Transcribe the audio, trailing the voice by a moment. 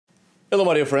Hello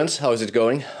my dear friends, how is it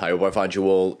going? I hope I find you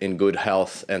all in good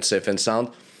health and safe and sound.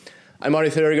 I'm Ari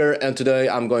Theriger, and today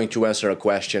I'm going to answer a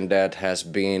question that has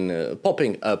been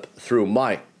popping up through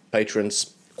my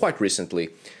patrons quite recently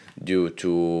due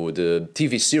to the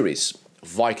TV series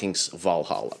Vikings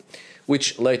Valhalla,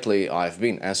 which lately I've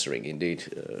been answering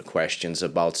indeed questions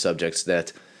about subjects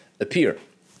that appear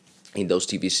in those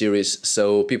TV series,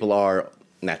 so people are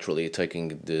naturally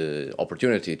taking the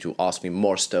opportunity to ask me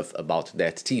more stuff about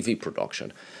that TV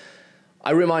production.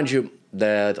 I remind you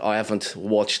that I haven't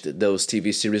watched those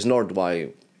TV series, nor do I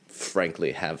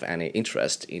frankly have any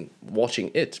interest in watching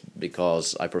it,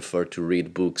 because I prefer to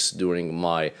read books during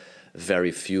my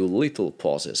very few little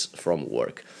pauses from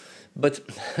work. But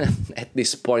at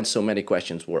this point so many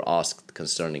questions were asked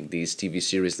concerning these TV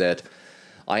series that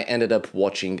I ended up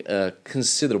watching a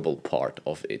considerable part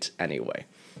of it anyway.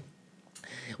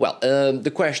 Well,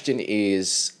 the question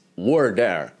is, were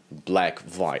there Black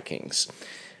Vikings?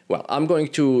 Well, I'm going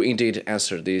to indeed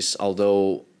answer this,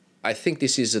 although I think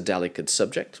this is a delicate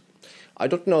subject. I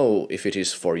don't know if it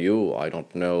is for you, I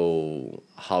don't know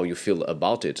how you feel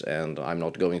about it, and I'm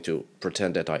not going to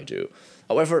pretend that I do.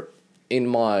 However, in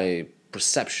my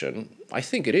perception, I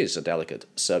think it is a delicate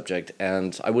subject,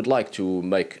 and I would like to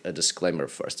make a disclaimer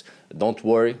first. Don't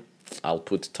worry, I'll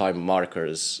put time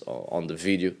markers on the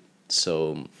video,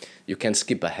 so you can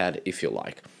skip ahead if you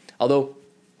like. Although,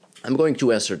 I'm going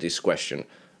to answer this question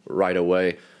right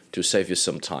away to save you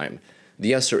some time.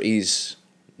 The answer is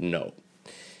no.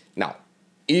 Now,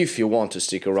 if you want to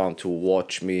stick around to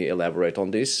watch me elaborate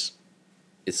on this,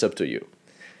 it's up to you.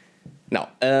 Now,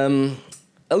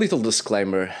 a little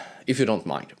disclaimer, if you don't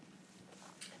mind.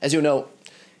 As you know,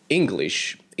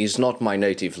 English is not my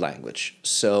native language,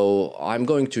 so I'm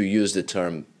going to use the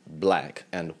term black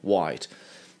and white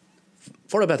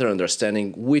for a better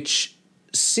understanding, which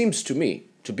seems to me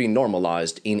to be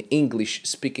normalized in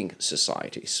English-speaking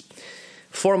societies.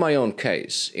 For my own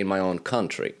case, in my own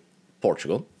country,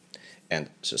 Portugal, and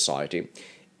society,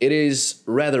 it is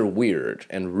rather weird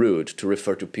and rude to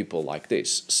refer to people like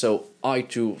this, so I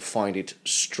too find it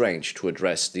strange to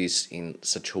address this in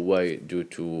such a way due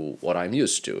to what I'm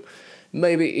used to.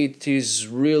 Maybe it is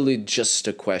really just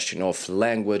a question of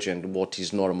language and what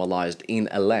is normalized in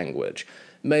a language.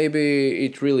 Maybe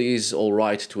it really is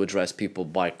alright to address people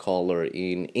by color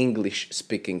in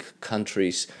English-speaking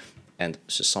countries and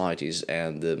societies,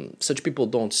 and such people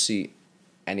don't see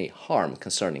any harm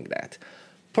concerning that.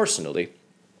 Personally,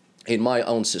 in my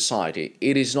own society,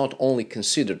 it is not only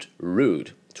considered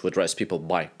rude to address people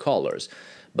by colors,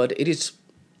 but it is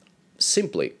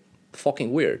simply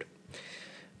fucking weird.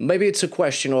 Maybe it's a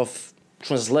question of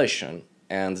translation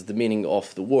and the meaning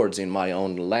of the words in my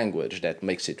own language that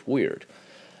makes it weird.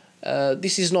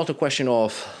 This is not a question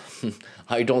of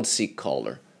I don't see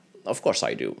color. Of course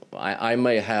I do. I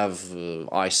may have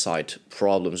eyesight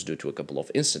problems due to a couple of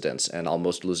incidents and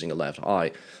almost losing a left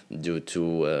eye due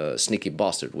to a sneaky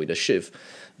bastard with a shiv,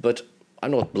 but I'm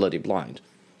not bloody blind.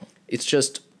 It's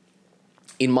just,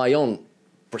 in my own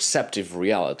perceptive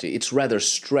reality, it's rather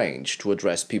strange to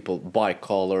address people by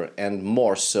color, and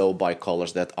more so by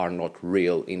colors that are not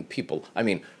real in people. I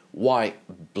mean, why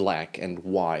black and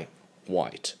why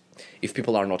white, if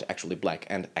people are not actually black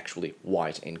and actually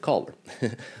white in color?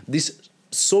 These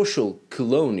social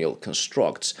colonial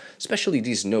constructs, especially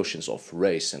these notions of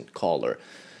race and color,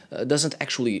 doesn't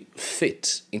actually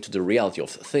fit into the reality of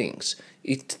things.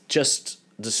 It just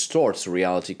distorts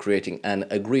reality, creating an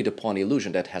agreed upon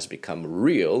illusion that has become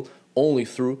real only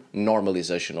through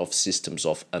normalization of systems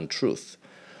of untruth.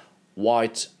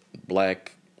 White,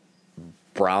 black,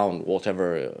 brown,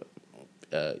 whatever,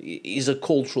 is a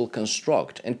cultural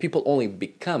construct, and people only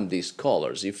become these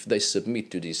colors if they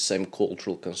submit to these same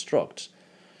cultural constructs.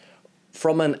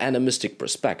 From an animistic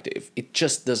perspective, it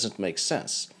just doesn't make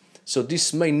sense. So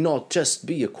this may not just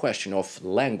be a question of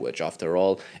language after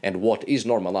all, and what is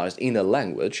normalized in a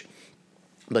language,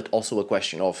 but also a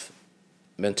question of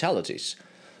mentalities.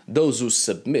 Those who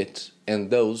submit and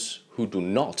those who do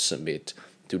not submit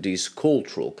to these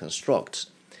cultural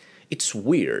constructs. It's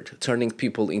weird turning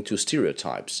people into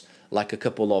stereotypes, like a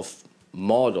couple of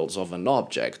models of an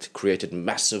object created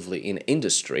massively in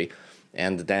industry,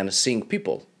 and then seeing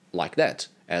people like that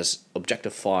as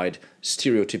objectified,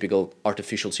 stereotypical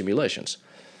artificial simulations.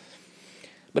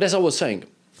 But as I was saying,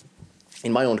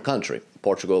 in my own country,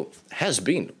 Portugal has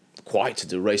been quite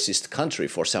the racist country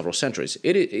for several centuries.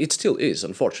 It still is,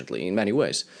 unfortunately, in many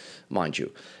ways, mind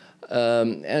you.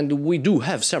 And we do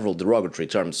have several derogatory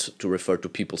terms to refer to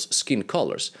people's skin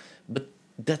colors, but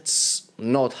that's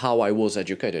not how I was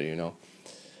educated, you know.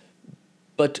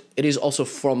 But it is also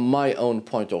from my own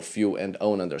point of view and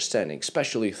own understanding,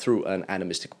 especially through an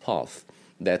animistic path,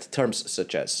 that terms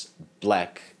such as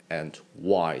black and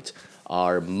white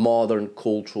are modern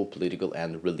cultural, political,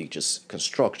 and religious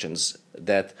constructions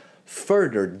that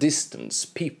further distance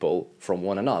people from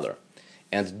one another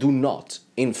and do not,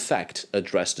 in fact,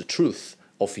 address the truth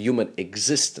of human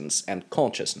existence and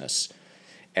consciousness,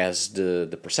 as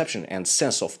the perception and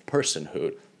sense of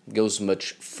personhood goes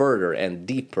much further and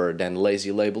deeper than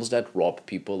lazy labels that rob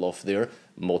people of their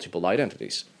multiple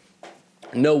identities.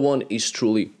 No one is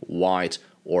truly white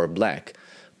or black,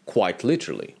 quite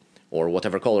literally, or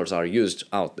whatever colors are used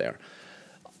out there.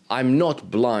 I'm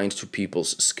not blind to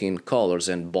people's skin colors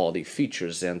and body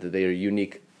features and their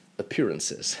unique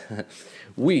appearances.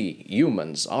 We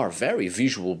humans are very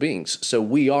visual beings, so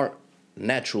we are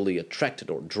naturally attracted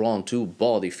or drawn to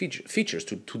body features,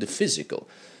 to the physical.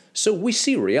 So we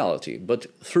see reality, but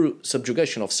through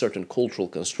subjugation of certain cultural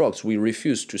constructs, we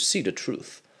refuse to see the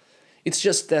truth. It's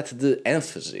just that the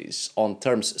emphasis on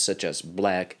terms such as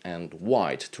black and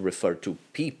white to refer to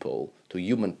people, to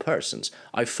human persons,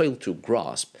 I fail to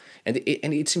grasp. And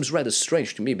it seems rather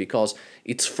strange to me because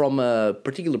it's from a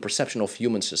particular perception of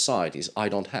human societies I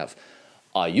don't have.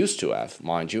 I used to have,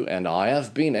 mind you, and I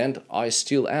have been and I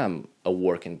still am a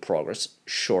work in progress,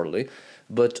 surely,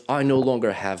 but I no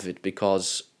longer have it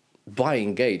because by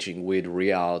engaging with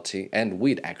reality and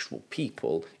with actual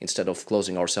people, instead of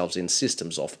closing ourselves in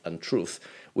systems of untruth,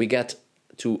 we get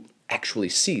to actually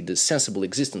see the sensible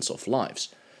existence of lives.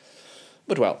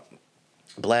 But well,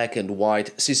 black and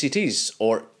white CCTs,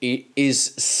 or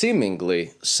is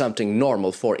seemingly something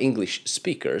normal for English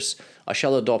speakers, I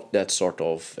shall adopt that sort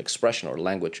of expression or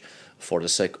language for the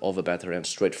sake of a better and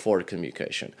straightforward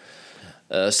communication.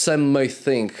 Some may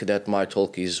think that my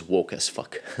talk is woke as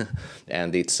fuck,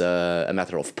 and it's a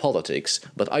matter of politics,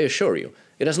 but I assure you,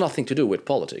 it has nothing to do with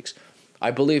politics.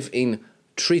 I believe in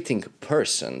treating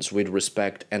persons with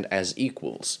respect and as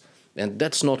equals, and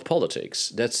that's not politics,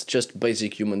 that's just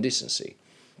basic human decency.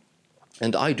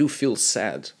 And I do feel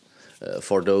sad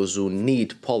for those who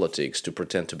need politics to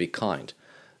pretend to be kind.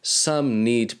 Some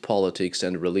need politics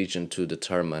and religion to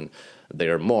determine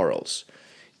their morals.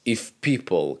 If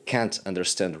people can't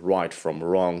understand right from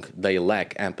wrong, they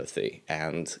lack empathy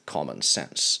and common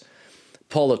sense.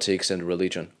 Politics and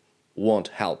religion won't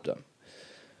help them.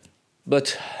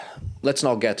 But let's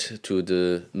now get to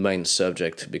the main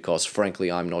subject, because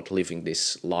frankly I'm not living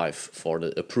this life for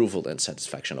the approval and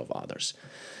satisfaction of others.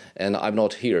 And I'm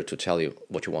not here to tell you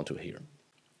what you want to hear.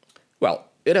 Well,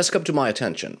 it has come to my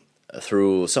attention,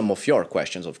 through some of your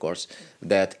questions, of course,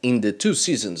 that in the 2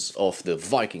 seasons of the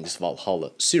Vikings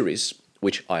Valhalla series,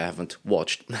 which I haven't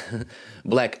watched,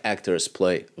 black actors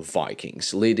play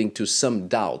Vikings, leading to some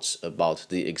doubts about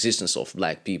the existence of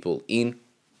black people in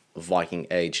Viking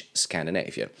Age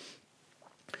Scandinavia.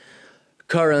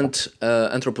 Current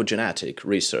anthropogenetic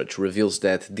research reveals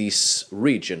that this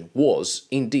region was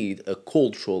indeed a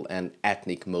cultural and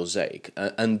ethnic mosaic,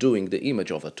 undoing the image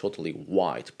of a totally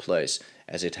white place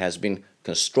as it has been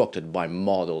constructed by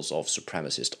models of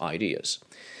supremacist ideas.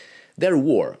 There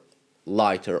were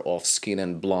lighter of skin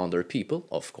and blonder people,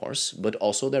 of course, but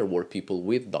also there were people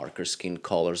with darker skin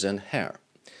colors and hair.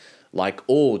 Like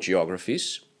all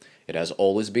geographies, it has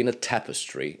always been a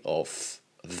tapestry of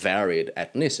varied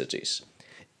ethnicities.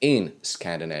 In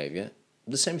Scandinavia,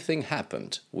 the same thing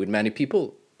happened with many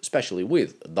people, especially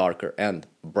with darker and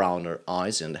browner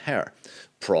eyes and hair,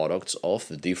 products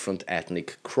of different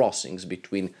ethnic crossings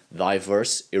between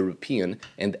diverse European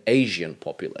and Asian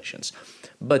populations.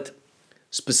 But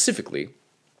specifically,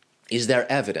 is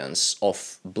there evidence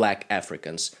of black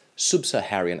Africans'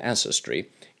 sub-Saharan ancestry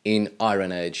in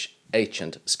Iron Age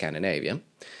ancient Scandinavia?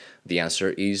 The answer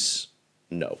is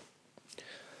no.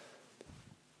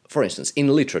 For instance, in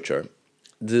literature,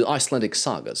 the Icelandic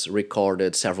Sagas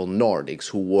recorded several Nordics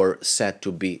who were said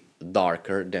to be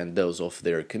darker than those of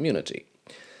their community.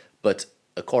 But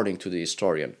according to the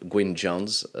historian Gwyn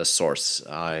Jones, a source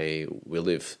I will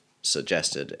leave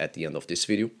suggested at the end of this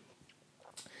video,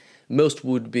 most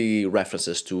would be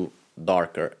references to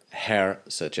darker hair,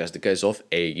 such as the case of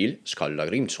Egil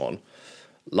Skallagrimsson.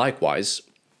 Likewise,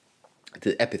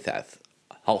 the epithet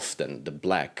Halfdan the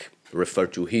Black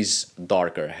referred to his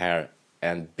darker hair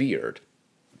and beard,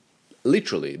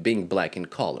 literally being black in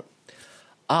color.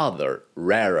 Other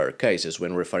rarer cases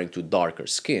when referring to darker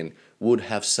skin would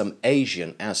have some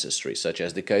Asian ancestry, such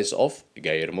as the case of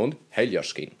Geirmund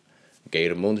Heljarskin,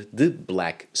 Geirmund the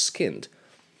Black-Skinned,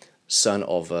 son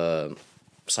of a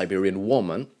Siberian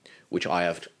woman, which I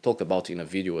have talked about in a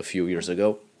video a few years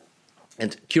ago,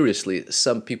 And curiously,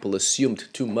 some people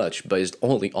assumed too much based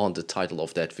only on the title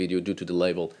of that video due to the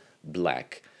label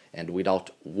Black, and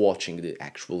without watching the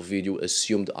actual video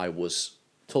assumed I was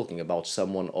talking about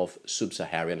someone of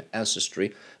sub-Saharan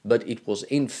ancestry, but it was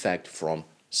in fact from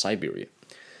Siberia.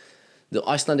 The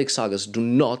Icelandic Sagas do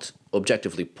not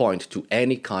objectively point to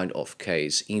any kind of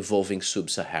case involving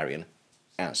sub-Saharan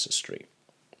ancestry.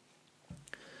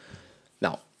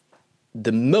 Now,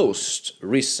 the most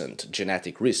recent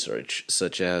genetic research,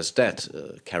 such as that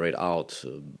carried out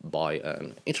by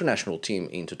an international team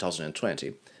in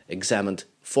 2020, examined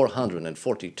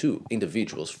 442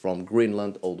 individuals from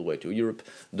Greenland all the way to Europe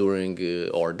during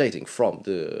or dating from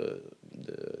the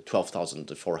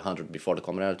 12,400 before the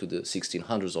Common Era to the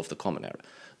 1600s of the Common Era.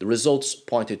 The results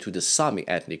pointed to the Sami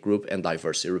ethnic group and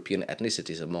diverse European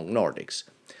ethnicities among Nordics.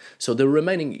 So the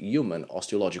remaining human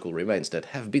osteological remains that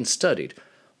have been studied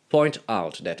point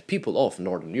out that people of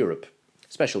Northern Europe,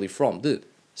 especially from the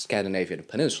Scandinavian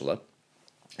peninsula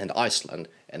and Iceland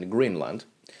and Greenland,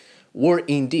 were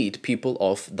indeed people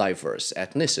of diverse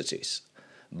ethnicities.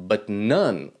 But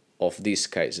none of these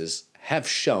cases have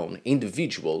shown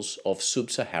individuals of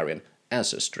sub-Saharan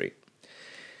ancestry.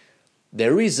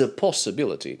 There is a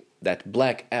possibility that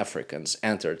black Africans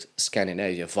entered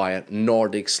Scandinavia via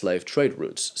Nordic slave trade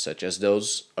routes, such as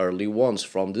those early ones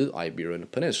from the Iberian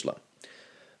Peninsula.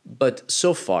 But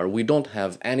so far we don't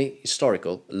have any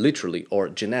historical, literary or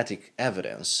genetic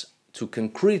evidence to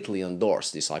concretely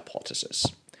endorse this hypothesis.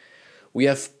 We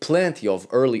have plenty of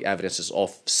early evidences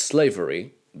of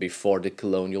slavery before the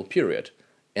colonial period,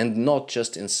 and not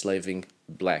just enslaving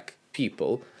black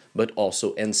people, but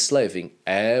also enslaving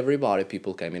everybody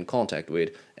people came in contact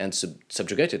with and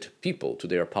subjugated people to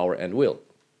their power and will.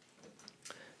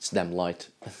 It's damn light.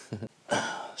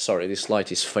 Sorry, this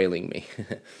light is failing me.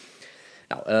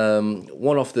 Now,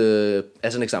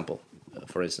 as an example,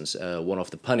 for instance, one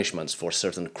of the punishments for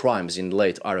certain crimes in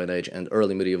late Iron Age and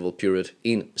early medieval period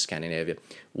in Scandinavia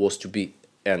was to be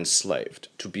enslaved,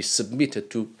 to be submitted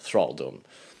to thralldom.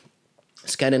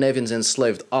 Scandinavians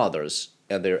enslaved others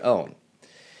and their own.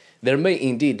 There may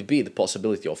indeed be the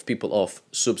possibility of people of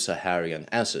sub-Saharan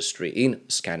ancestry in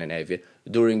Scandinavia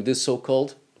during the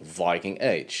so-called Viking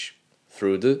Age,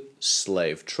 through the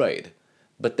slave trade.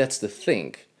 But that's the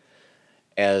thing.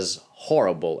 As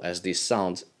horrible as this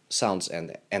sounds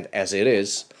and as it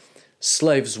is,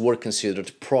 slaves were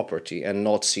considered property and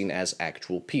not seen as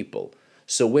actual people.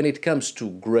 So when it comes to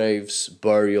graves,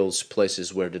 burials,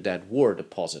 places where the dead were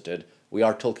deposited, we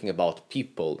are talking about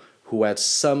people who had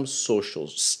some social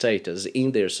status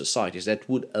in their societies that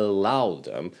would allow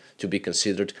them to be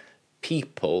considered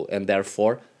people and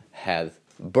therefore had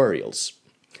burials.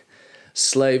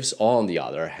 Slaves, on the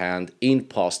other hand, in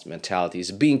past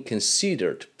mentalities, being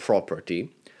considered property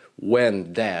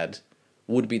when dead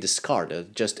would be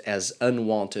discarded just as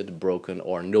unwanted, broken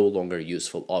or no longer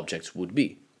useful objects would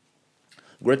be.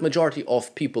 Great majority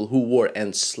of people who were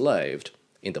enslaved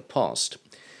in the past,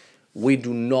 we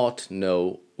do not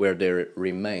know where their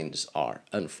remains are,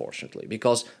 unfortunately,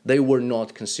 because they were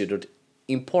not considered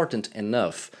important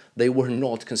enough. They were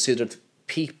not considered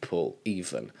people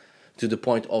even, to the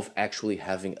point of actually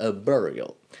having a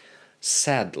burial.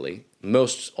 Sadly,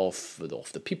 most of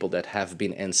the people that have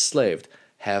been enslaved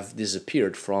have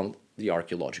disappeared from the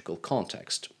archaeological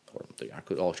context, or the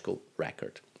archaeological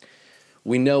record.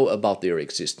 We know about their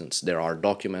existence. There are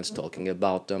documents talking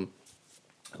about them,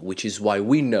 which is why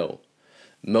we know,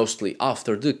 mostly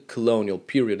after the colonial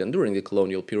period and during the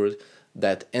colonial period,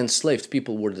 that enslaved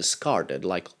people were discarded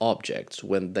like objects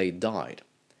when they died,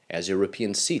 as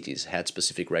European cities had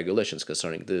specific regulations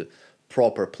concerning the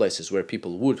proper places where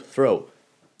people would throw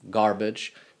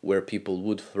garbage, where people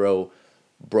would throw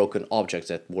broken objects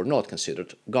that were not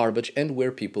considered garbage, and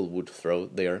where people would throw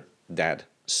their dead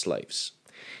slaves.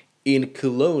 In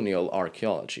colonial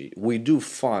archaeology, we do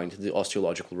find the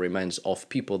osteological remains of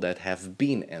people that have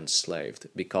been enslaved,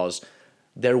 because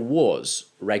there was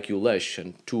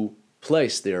regulation to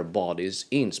place their bodies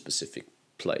in specific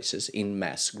places, in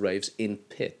mass graves, in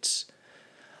pits.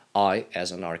 I,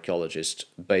 as an archaeologist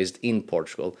based in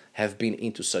Portugal, have been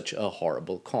into such a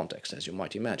horrible context, as you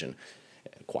might imagine,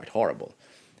 quite horrible,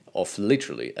 of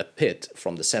literally a pit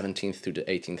from the 17th to the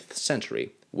 18th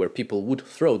century, where people would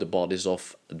throw the bodies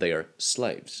of their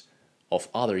slaves, of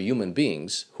other human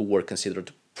beings who were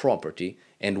considered property,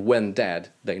 and when dead,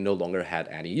 they no longer had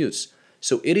any use.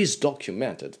 So it is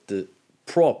documented the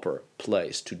proper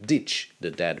place to ditch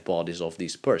the dead bodies of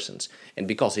these persons, and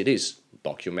because it is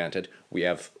documented, we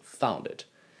have found it.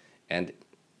 And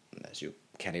as you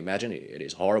can imagine, it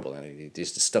is horrible, and it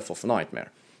is the stuff of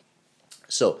nightmare.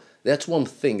 So that's one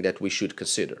thing that we should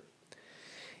consider.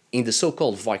 In the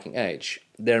so-called Viking Age,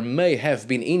 there may have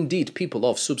been indeed people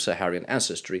of sub-Saharan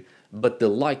ancestry, but the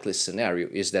likely scenario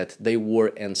is that they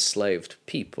were enslaved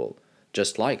people,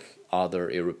 just like other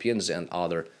Europeans and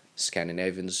other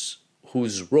Scandinavians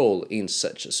whose role in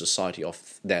such a society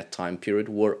of that time period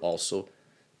were also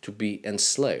to be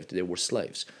enslaved. They were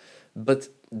slaves. But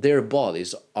their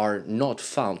bodies are not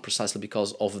found precisely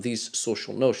because of these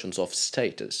social notions of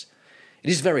status. It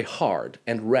is very hard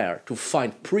and rare to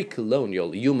find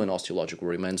pre-colonial human osteological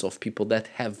remains of people that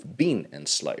have been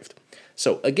enslaved.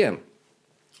 So again,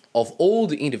 of all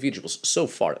the individuals so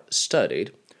far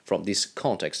studied from these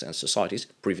contexts and societies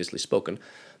previously spoken,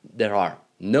 there are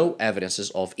no evidences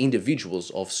of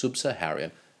individuals of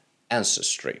sub-Saharan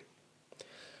ancestry.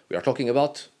 We are talking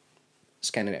about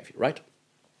Scandinavia, right?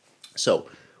 So,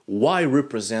 why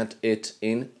represent it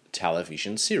in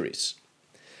television series?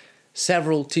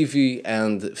 Several TV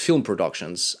and film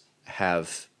productions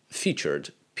have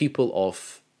featured people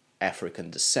of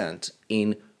African descent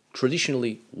in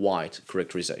traditionally white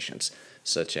characterizations,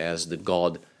 such as the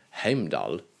god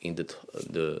Heimdall in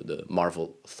the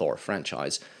Marvel Thor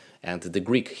franchise, and the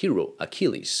Greek hero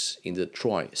Achilles in the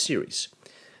Troy series.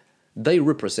 They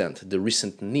represent the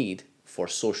recent need for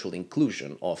social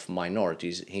inclusion of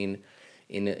minorities in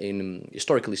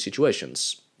historically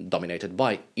situations dominated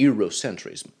by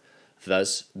Eurocentrism.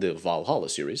 Thus, the Valhalla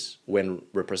series, when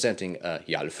representing a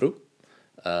Jarlfru,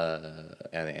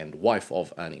 and wife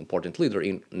of an important leader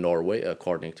in Norway,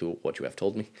 according to what you have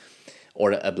told me,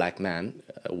 or a black man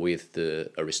with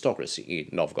the aristocracy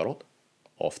in Novgorod,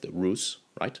 of the Rus,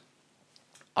 right,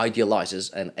 idealizes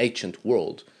an ancient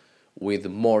world with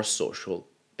more social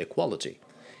equality.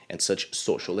 And such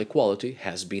social equality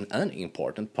has been an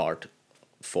important part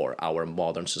for our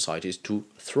modern societies to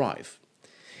thrive.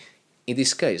 In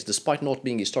this case, despite not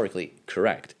being historically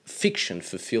correct, fiction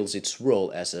fulfills its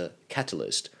role as a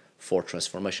catalyst for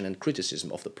transformation and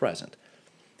criticism of the present.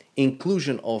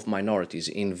 Inclusion of minorities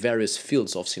in various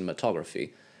fields of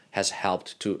cinematography has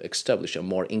helped to establish a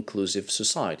more inclusive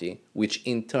society, which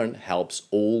in turn helps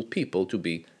all people to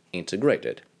be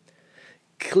integrated.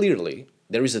 Clearly,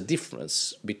 there is a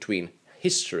difference between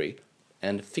history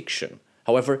and fiction.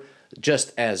 However,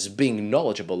 just as being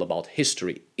knowledgeable about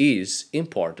history is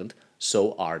important,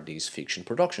 so are these fiction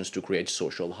productions to create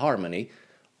social harmony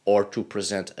or to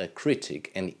present a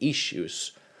critique and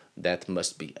issues that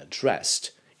must be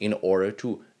addressed in order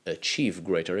to achieve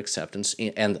greater acceptance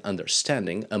and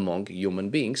understanding among human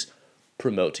beings,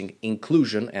 promoting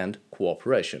inclusion and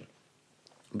cooperation.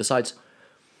 Besides,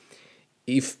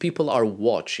 if people are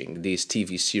watching these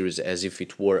TV series as if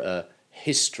it were a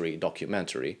history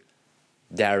documentary,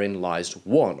 therein lies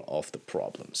one of the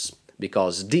problems,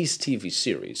 because these TV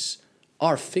series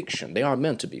are fiction. They are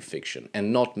meant to be fiction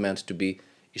and not meant to be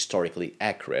historically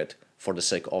accurate for the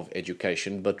sake of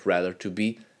education, but rather to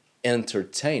be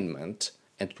entertainment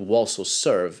and to also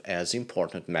serve as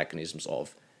important mechanisms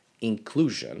of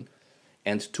inclusion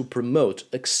and to promote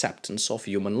acceptance of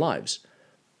human lives.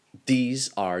 These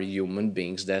are human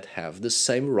beings that have the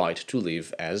same right to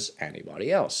live as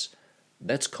anybody else.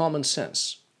 That's common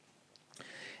sense.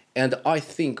 And I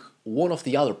think one of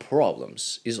the other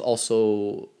problems is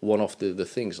also one of the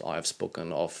things I've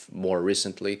spoken of more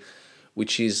recently,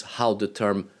 which is how the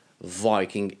term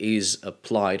Viking is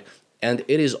applied, and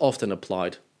it is often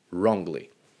applied wrongly,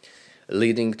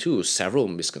 leading to several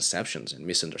misconceptions and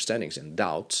misunderstandings and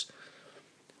doubts.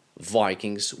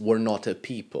 Vikings were not a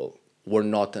people, were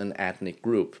not an ethnic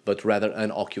group, but rather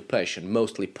an occupation,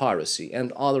 mostly piracy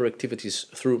and other activities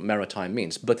through maritime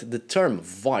means. But the term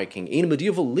Viking in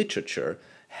medieval literature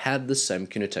had the same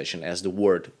connotation as the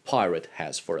word pirate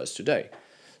has for us today.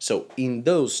 So in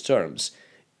those terms,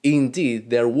 indeed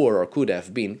there were or could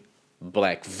have been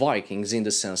Black Vikings in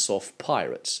the sense of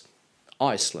pirates.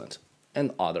 Iceland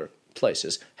and other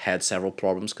places had several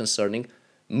problems concerning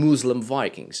Muslim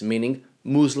Vikings, meaning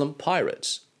Muslim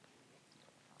pirates.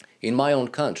 In my own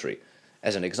country,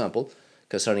 as an example,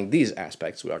 concerning these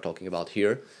aspects we are talking about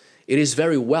here, it is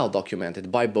very well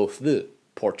documented by both the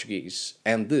Portuguese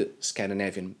and the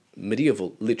Scandinavian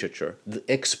medieval literature the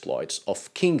exploits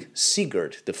of King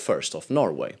Sigurd I of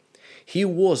Norway. He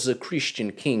was a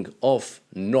Christian king of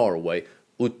Norway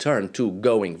who turned to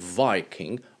going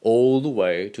Viking all the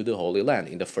way to the Holy Land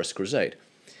in the First Crusade.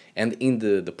 And in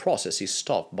the process he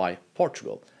stopped by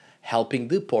Portugal, helping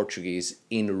the Portuguese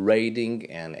in raiding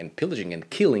and pillaging and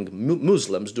killing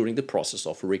Muslims during the process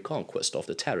of reconquest of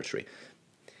the territory.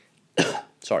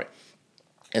 Sorry.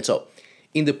 And so,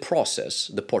 in the process,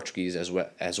 the Portuguese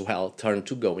as well turned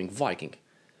to going Viking.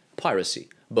 Piracy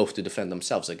both to defend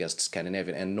themselves against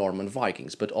Scandinavian and Norman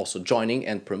Vikings, but also joining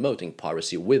and promoting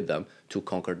piracy with them to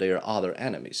conquer their other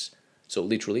enemies. So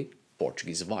literally,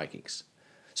 Portuguese Vikings.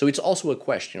 So it's also a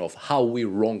question of how we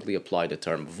wrongly apply the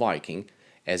term Viking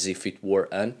as if it were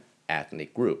an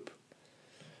ethnic group.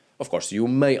 Of course, you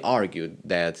may argue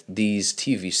that these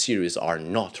TV series are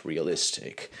not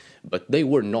realistic, but they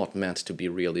were not meant to be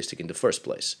realistic in the first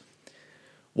place.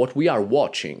 What we are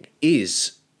watching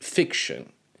is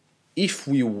fiction. If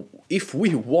we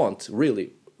want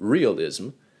really realism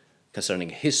concerning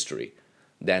history,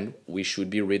 then we should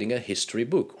be reading a history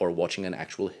book or watching an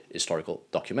actual historical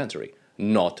documentary,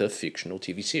 not a fictional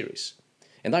TV series.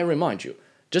 And I remind you,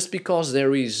 just because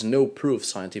there is no proof,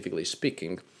 scientifically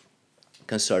speaking,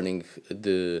 concerning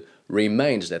the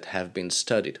remains that have been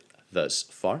studied thus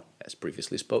far, as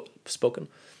previously spoken,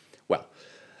 well,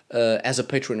 as a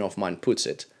patron of mine puts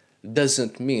it,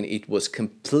 doesn't mean it was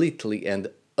completely and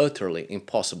utterly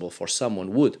impossible for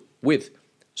someone with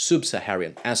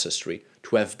sub-Saharan ancestry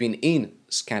to have been in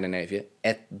Scandinavia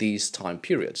at these time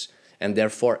periods, and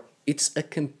therefore it's a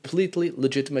completely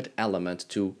legitimate element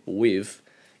to weave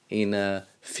in a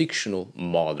fictional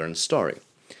modern story.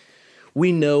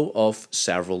 We know of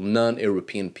several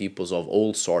non-European peoples of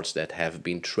all sorts that have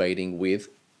been trading with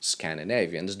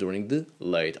Scandinavians during the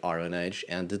late Iron Age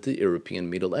and the European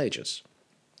Middle Ages.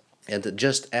 And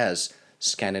just as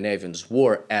Scandinavians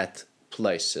were at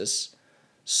places,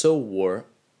 so were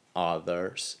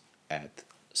others at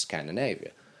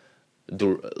Scandinavia,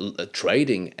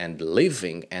 trading and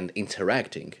living and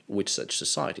interacting with such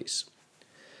societies.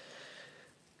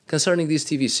 Concerning this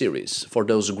TV series, for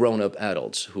those grown-up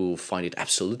adults who find it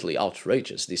absolutely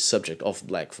outrageous, this subject of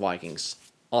Black Vikings,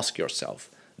 ask yourself,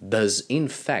 does in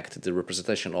fact the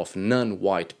representation of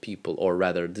non-white people, or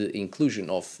rather the inclusion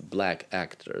of black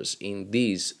actors in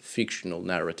these fictional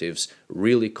narratives,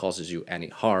 really causes you any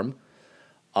harm?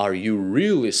 Are you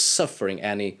really suffering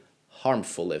any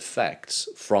harmful effects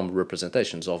from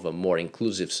representations of a more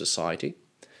inclusive society?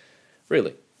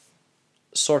 Really,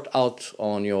 sort out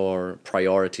on your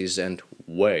priorities and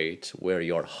wait where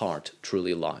your heart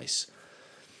truly lies.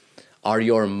 Are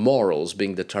your morals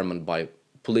being determined by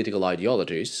political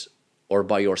ideologies or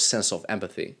by your sense of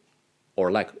empathy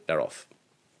or lack thereof?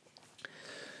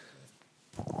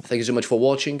 Thank you so much for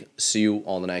watching. See you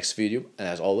on the next video. And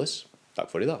as always, tack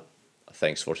för idag.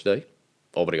 Thanks for today.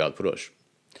 Obrigado por hoje.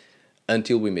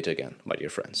 Until we meet again, my dear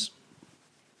friends.